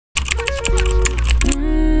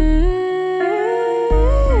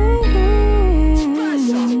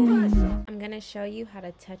show you how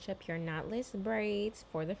to touch up your knotless braids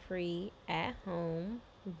for the free at home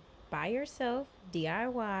by yourself,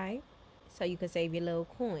 DIY, so you can save your little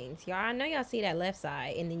coins. Y'all, I know y'all see that left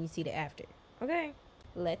side and then you see the after. Okay,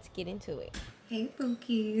 let's get into it. Hey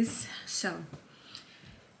bookies. So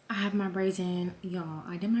I have my braids in, y'all.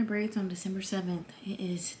 I did my braids on December 7th. It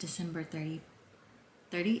is December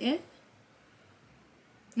 30th.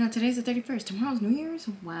 No, today's the 31st. Tomorrow's New Year's.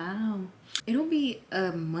 Wow. It'll be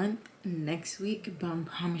a month next week, but I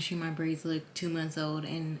promise you my braids look 2 months old,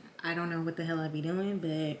 and I don't know what the hell I be doing,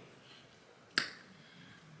 but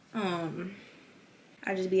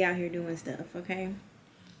I just be out here doing stuff, okay?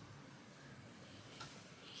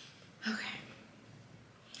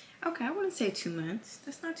 Okay, I wouldn't say 2 months.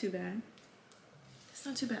 That's not too bad. That's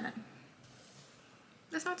not too bad.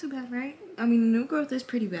 That's not too bad, right? I mean, new growth is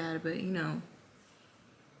pretty bad, but you know,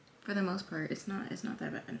 for the most part, it's not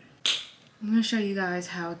that bad. I'm gonna show you guys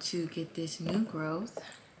how to get this new growth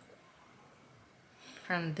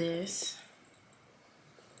from this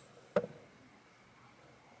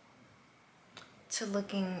to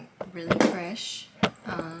looking really fresh.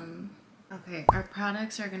 Okay, our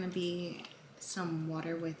products are gonna be some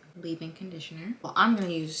water with leave-in conditioner. Well, I'm gonna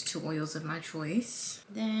use 2 oils of my choice.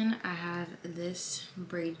 Then I have this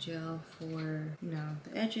braid gel for, you know,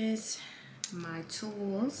 the edges, my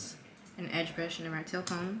tools, an edge brush and a rat tail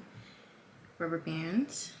comb, rubber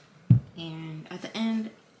bands, and at the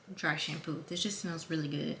end, dry shampoo. This just smells really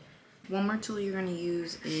good. One more tool you're gonna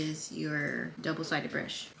use is your double-sided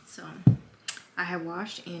brush. So I have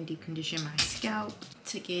washed and deep conditioned my scalp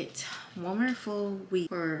to get one more full week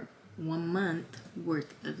for 1 month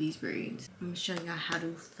worth of these braids. I'm gonna show y'all how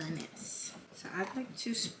to finesse. So I like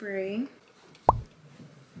to spray.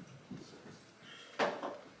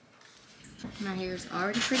 My hair is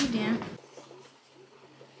already pretty damp.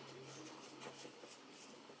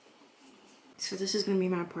 So this is gonna be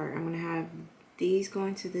my part. I'm gonna have these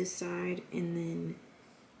going to this side and then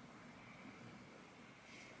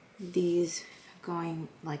these going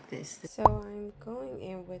like this. So I'm going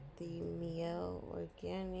in with the Miel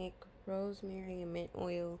Organic Rosemary and Mint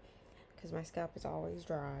Oil because my scalp is always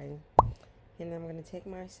dry. And then I'm going to take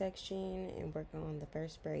my section and work on the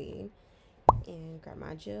first braid and grab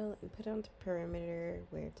my gel and put it on the perimeter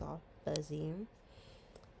where it's all fuzzy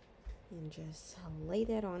and just lay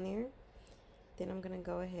that on there. Then I'm going to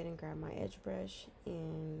go ahead and grab my edge brush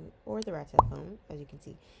and or the rat tail comb, as you can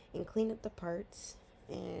see, and clean up the parts.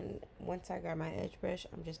 And once I grab my edge brush,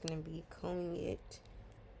 I'm just going to be combing it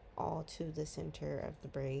all to the center of the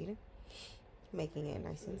braid, making it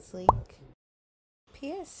nice and sleek.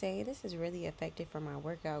 PSA, this is really effective for my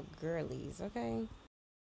workout girlies, okay?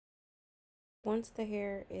 Once the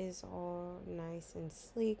hair is all nice and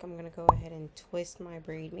sleek, I'm going to go ahead and twist my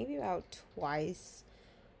braid maybe about twice.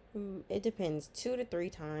 It depends, 2 to 3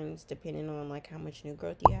 times, depending on like how much new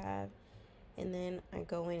growth you have. And then I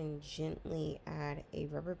go in and gently add a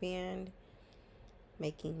rubber band,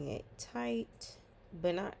 making it tight,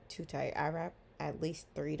 but not too tight. I wrap at least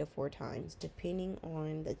 3 to 4 times, depending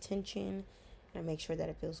on the tension. And I make sure that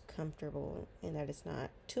it feels comfortable and that it's not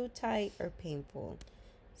too tight or painful.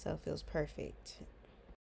 So it feels perfect.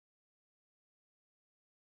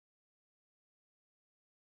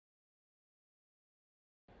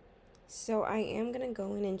 So I am going to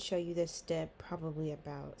go in and show you this step probably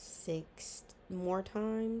about 6 more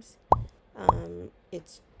times.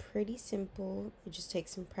 It's pretty simple. It just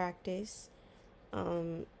takes some practice.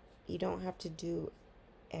 You don't have to do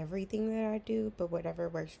everything that I do, but whatever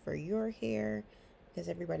works for your hair, because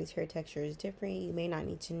everybody's hair texture is different. You may not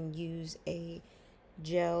need to use a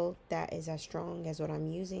gel that is as strong as what I'm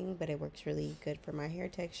using, but it works really good for my hair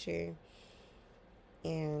texture.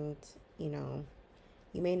 And, you know,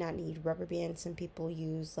 you may not need rubber bands. Some people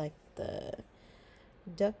use like the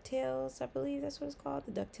ducktails, I believe that's what it's called,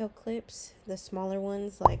 the ducktail clips, the smaller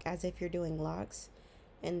ones, like as if you're doing locks,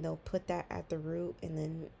 and they'll put that at the root and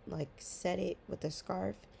then like set it with a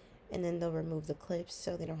scarf, and then they'll remove the clips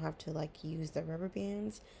so they don't have to like use the rubber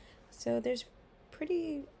bands. So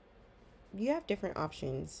you have different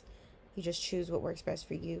options. You just choose what works best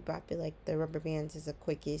for you, but I feel like the rubber bands is the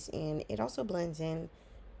quickest, and it also blends in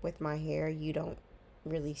with my hair. You don't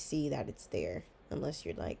really see that it's there unless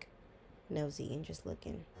you're like nosy and just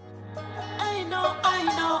looking. I know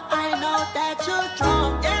that you're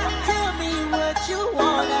drunk. Yeah. Tell me what you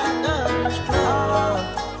want after this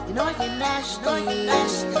club. You know you're nasty. Don't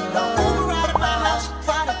move around at my house,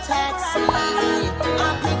 find a taxi.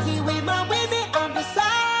 I'm picky with my women, I'm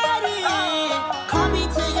deciding. Call me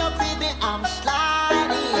to your crib and I'm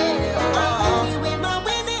sliding. I'm picky with my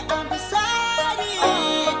women, I'm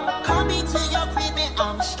deciding. Call me to your crib and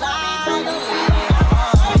I'm sliding.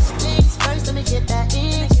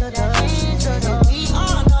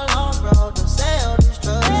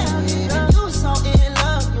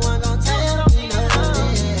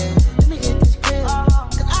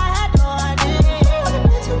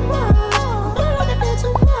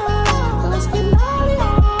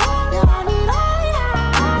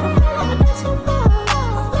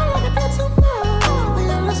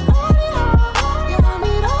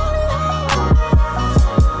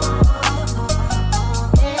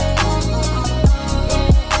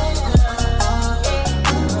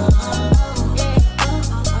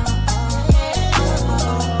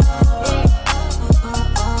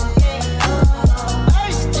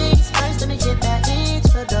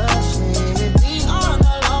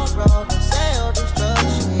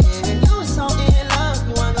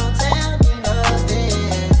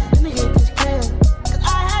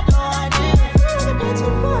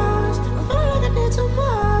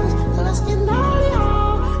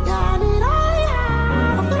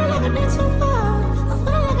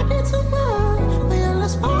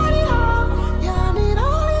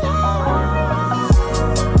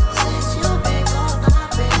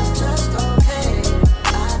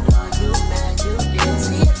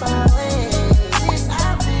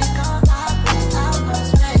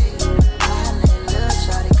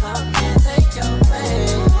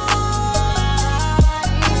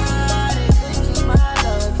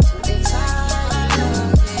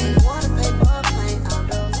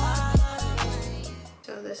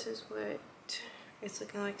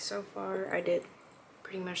 before. I did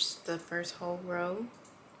pretty much the first whole row.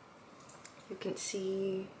 You can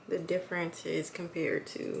see the differences compared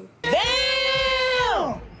to...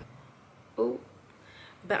 Damn! Oh,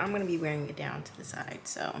 but I'm gonna be wearing it down to the side,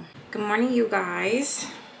 so. Good morning, you guys.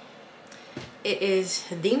 It is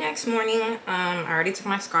the next morning. I already took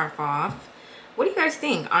my scarf off. What do you guys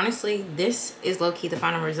think? Honestly, this is low-key the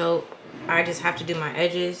final result. I just have to do my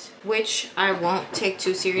edges, which I won't take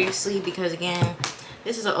too seriously because, again,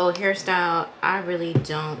 this is an old hairstyle. I really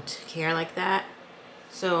don't care like that.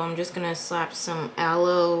 So I'm just gonna slap some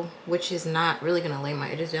aloe, which is not really gonna lay my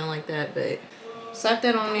edges down like that, but slap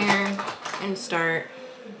that on there and start,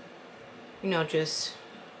 you know, just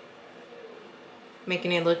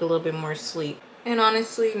making it look a little bit more sleek. And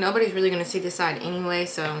honestly, nobody's really gonna see this side anyway,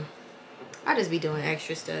 so I'll just be doing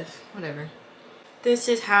extra stuff, whatever. This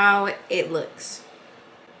is how it looks.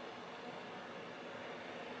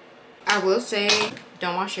 I will say,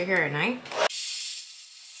 don't wash your hair at night.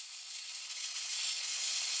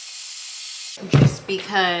 Just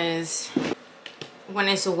because when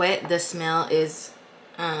it's wet, the smell is,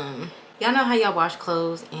 y'all know how y'all wash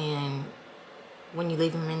clothes and when you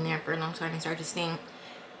leave them in there for a long time, they start to stink.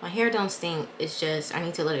 My hair don't stink, it's just I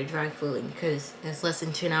need to let it dry fully because it's less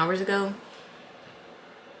than 10 hours ago.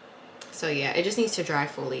 So yeah, it just needs to dry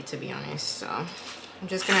fully, to be honest. So I'm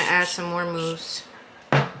just gonna add some more mousse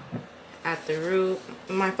at the root.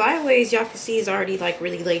 My flyaways, y'all can see, is already like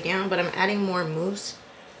really laid down, but I'm adding more mousse.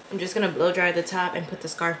 I'm just gonna blow dry the top and put the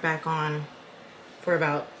scarf back on for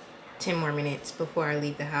about 10 more minutes before I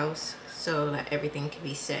leave the house so that everything can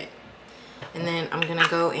be set. And then I'm gonna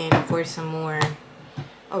go in for some more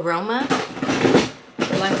aroma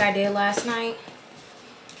like I did last night.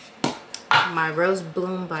 My Rose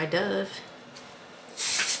Bloom by Dove.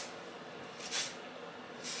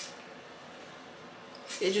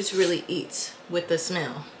 It just really eats with the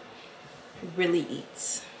smell. Really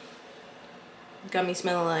eats. Got me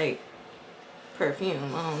smelling like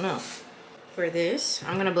perfume, I don't know. For this,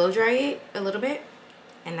 I'm gonna blow dry it a little bit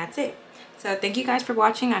and that's it. So thank you guys for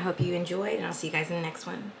watching. I hope you enjoyed and I'll see you guys in the next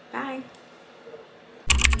one. Bye.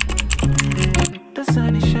 The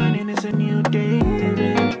sun is shining, it's a new day.